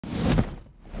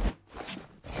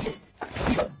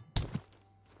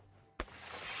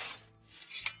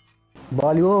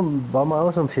बालियो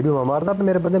मारो सम से भी मारदा पे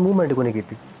मेरे बंदे मूवमेंट को नहीं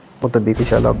की वो तो बीती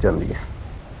शाला आप जान दिए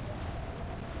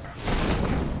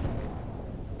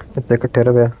इतने इकट्ठे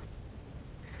रह गए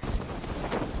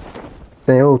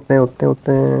उतने उतने उतने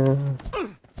उतने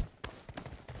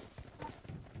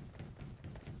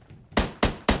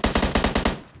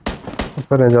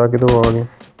ऊपर जाके तो आ गए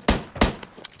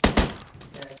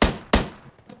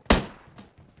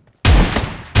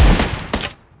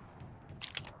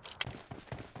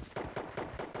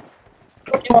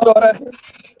मार आ रहा है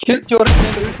खेल चोर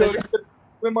चोर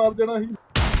में मार देना ही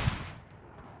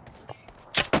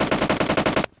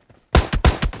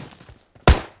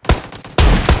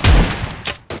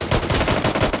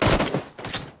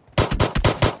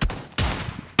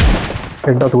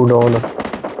एड्डा तू डाउन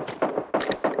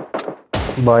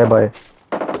बाय बाय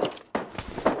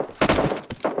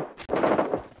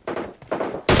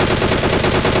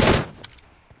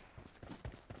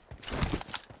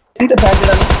इनके बैग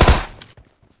जरा नहीं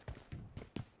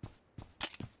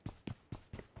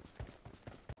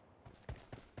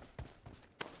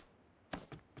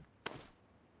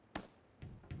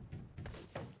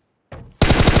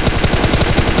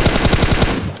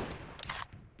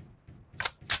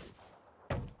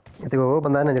ये देखो वो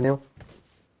बंदा है ना जने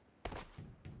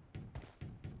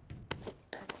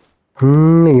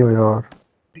नहीं हो यार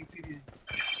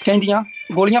कहंदियां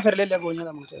गोलियां फिर ले लिया गोलियां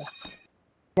दा मुंह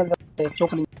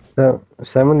चुक नहीं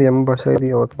सेवन दी एम बस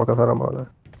दी और पक्का सारा माल है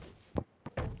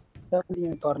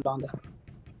समझियां कर लांदा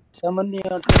समझियां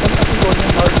अपनी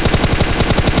गोलियां मार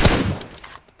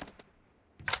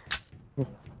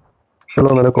चलो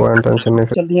मेरे को टेंशन नहीं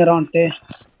चलदियां राउंड ते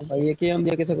भाई ये के हम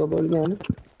दिया किसी को गोलियां हैं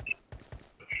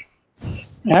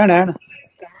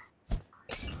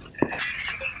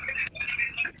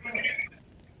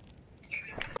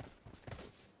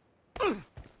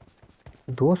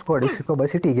दो स्क्वाड इसी को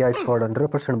बस सिटी गया स्क्वाड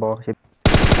 100% बॉक्स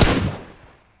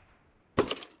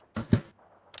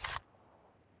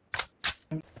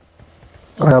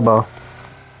आया बा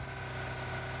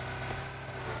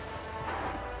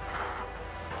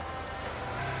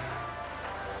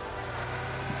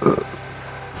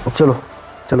चलो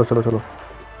चलो चलो चलो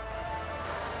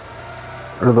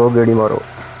अरे दो गेड़ी मारो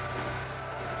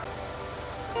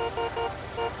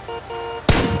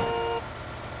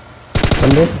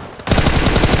बंदे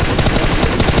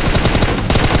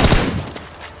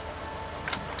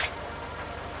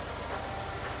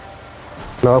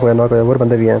ना कोई और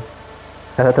बंदे भी हैं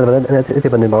ऐसे बंदे इतने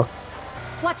बंदे बा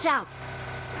Watch out!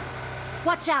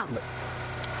 Watch out!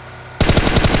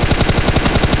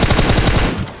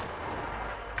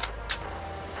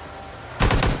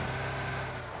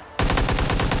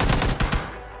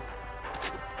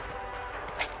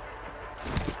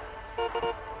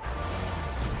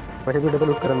 वैसे भी डबल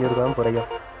लूट कर दिया दुकान पर आया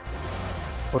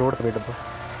और रोड पे डब्बा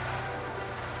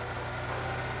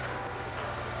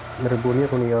मेरे गोलियां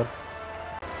तो नहीं यार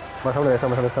बस हमने ऐसा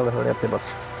मसला सामने अपने बस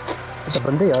अच्छा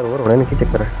बंदे यार और होने की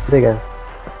चक्कर है देख गए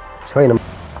शाही ना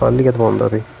खाली के तो बंदा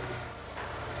भी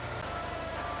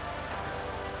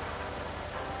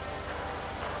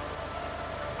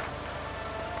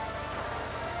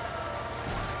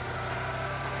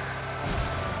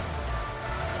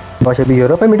भाषा भी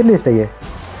यूरोप है मिडिल ईस्ट है ये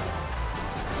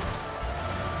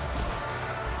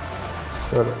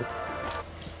चलो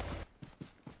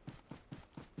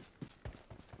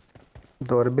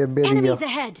 2 रुपये दे दिया Enemies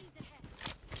ahead!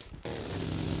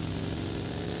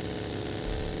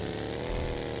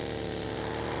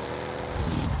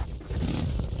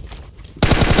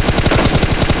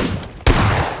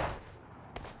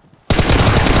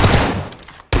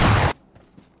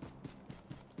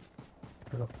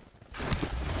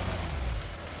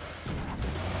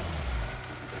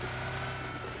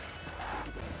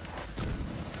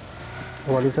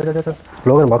 वाली चल चल चल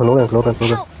लोगन भाग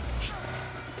लोगन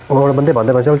और बंदे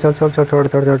बांधे चल चल चल चल चल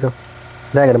चल चल चल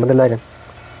ले गए बंदे ले गए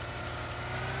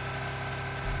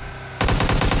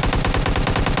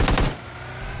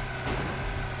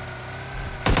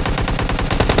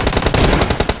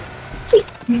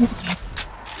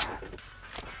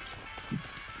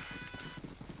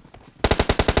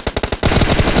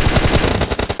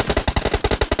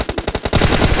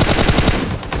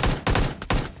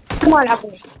मारा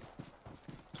आपने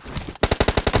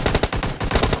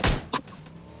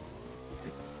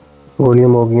गोलियां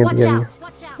मोगियां Watch दिया out!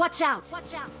 Watch out!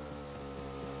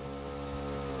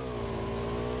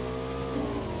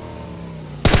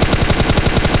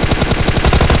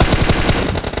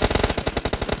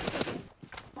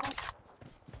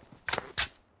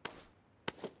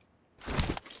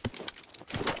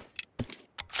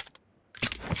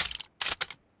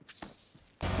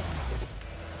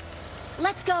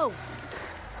 Let's go!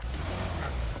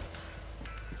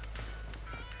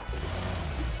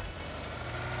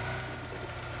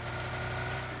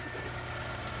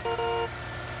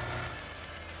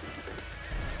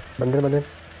 बंदे बंदे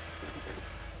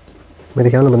मेरे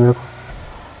ख्याल में बंदे को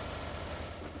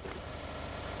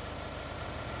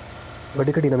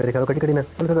गड्डी कटी ना मेरे ख्याल गड्डी कटी ना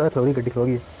चल चल खलोगी गड्डी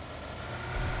खलोगी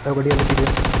अब गड्डी आने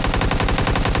की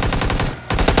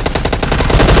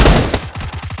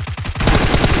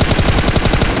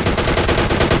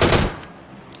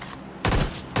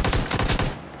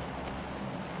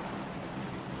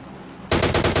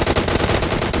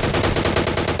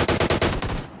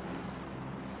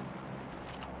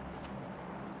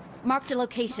Marked a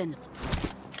location.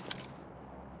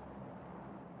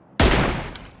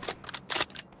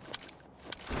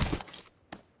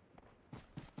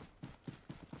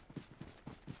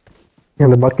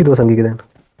 यहाँ बाकी दो संगी के दिन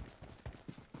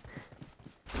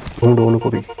ढूंढो उनको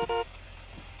भी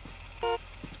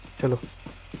चलो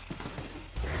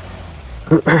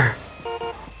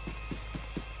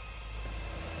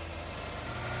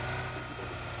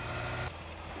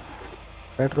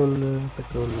पेट्रोल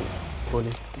पेट्रोल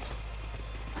गोली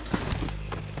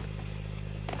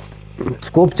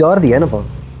स्कोप 4 दिया है ना पा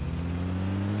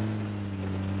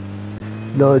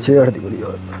लो 6 दी गोली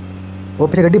यार वो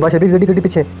पीछे गड्डी बाशा भी गड्डी गड्डी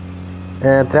पीछे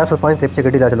 305 से पीछे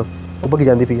गड्डी ला चलो ऊपर की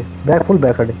जांदी पी है बैक फुल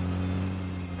बैक खड़े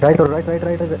राइट करो राइट राइट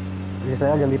राइट ये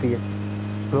साया जांदी पी है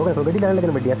लोग है तो गड्डी लाने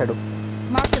लेकिन बढ़िया साइड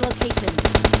Marked a location.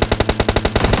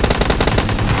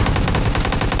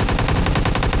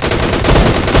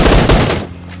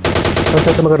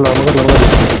 अच्छा मगर ला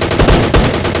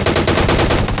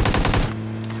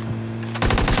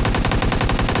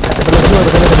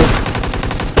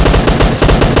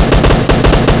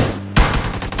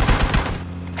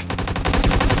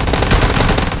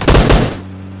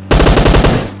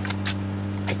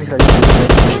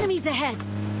Enemies ahead.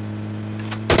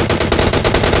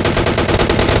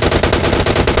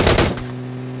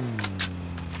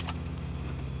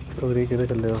 तो री किधर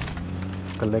चल रहे हो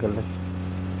कल ले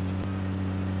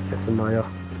कैसे माया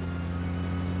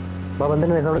बा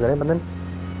बंदन ने सामने करे बंदन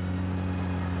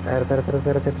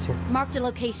तेरे पीछे Marked a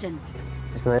location.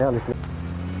 इसमें आया इसमें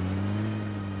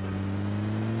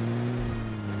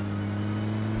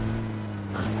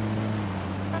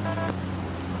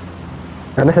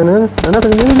أنا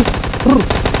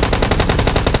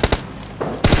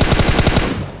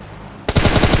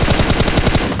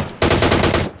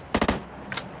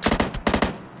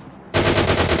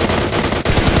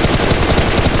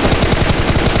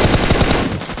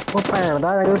ओ पैन दा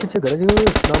आगे पीछे घर जी ना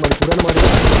मारी पूरा ना मारी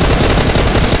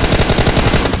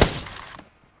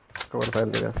कवर फाइल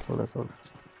देगा सोना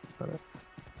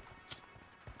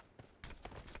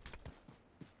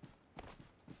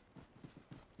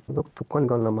लोग तो कौन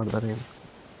गन मार रहे हैं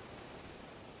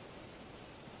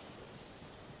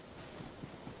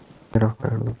मेरा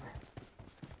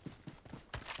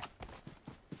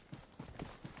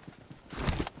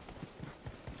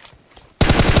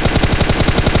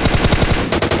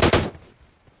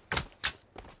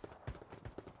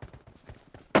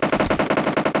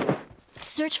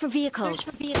Search for vehicles.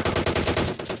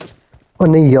 ओ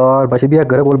नहीं यार बच भी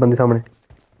घर कोल बंदे सामने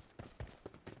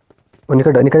ओ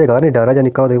निका जगह नहीं डरा जा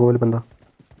निका देखो बोले बंदा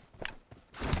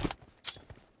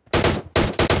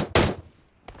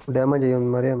डैमेज है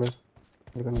मारे हमें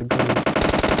लेकिन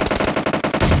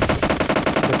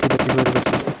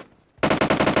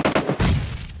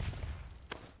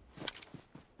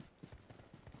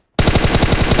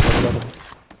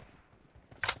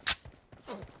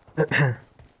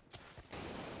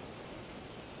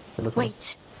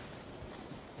Wait.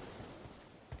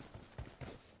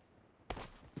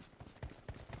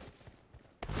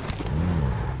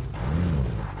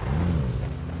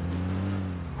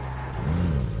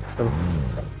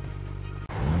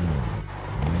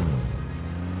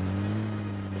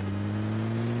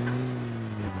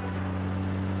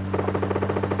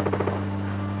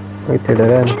 इतने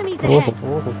डरा है Enemies ahead.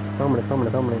 सामने सामने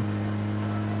सामने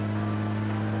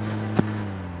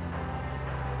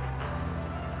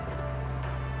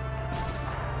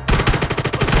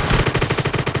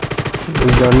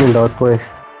जानने डॉट को है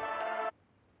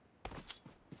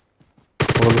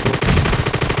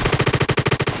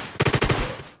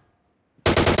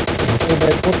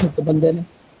तो बंदे ने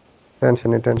टेंशन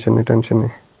नहीं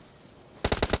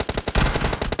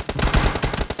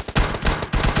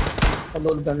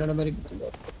लोग डालना मेरे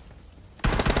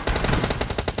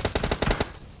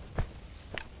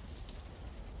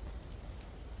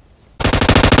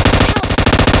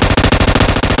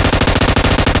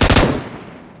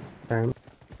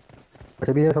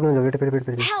अच्छा भी है सामने जगह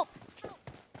पे Help.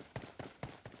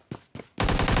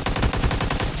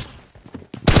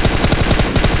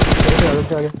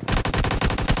 आगे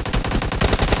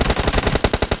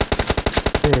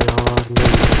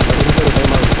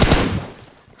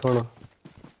सुन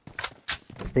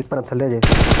एक पर थल्ले जे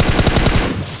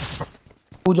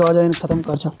तू जा जा इन खत्म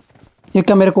कर जा एक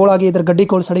क्या मेरे कोल आ गई इधर गड्डी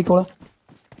कोल सड़ी कोल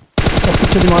सब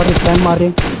पीछे दी मार रही फ्लैंग मार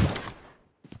रही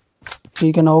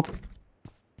ठीक है ना ओके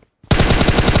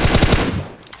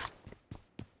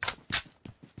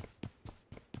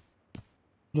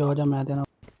जा जा मैं देना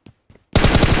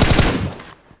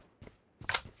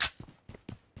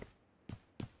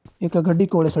एक गड्डी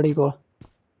कोल सड़ी कोल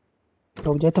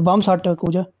रुक जा इत्थे बम सट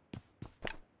कुछ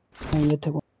नहीं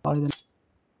इत्थे को आले दिन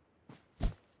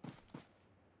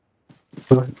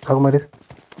थक मारे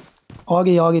आ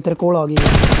गई तेरे कोल आ गई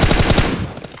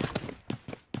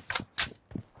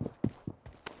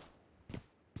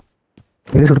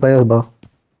मेरी शूट पाया बा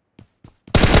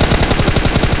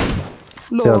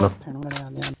लो चलो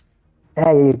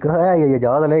किस ये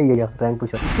ज्यादा ले ये रैंक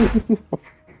पुश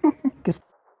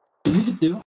जीते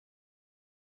हो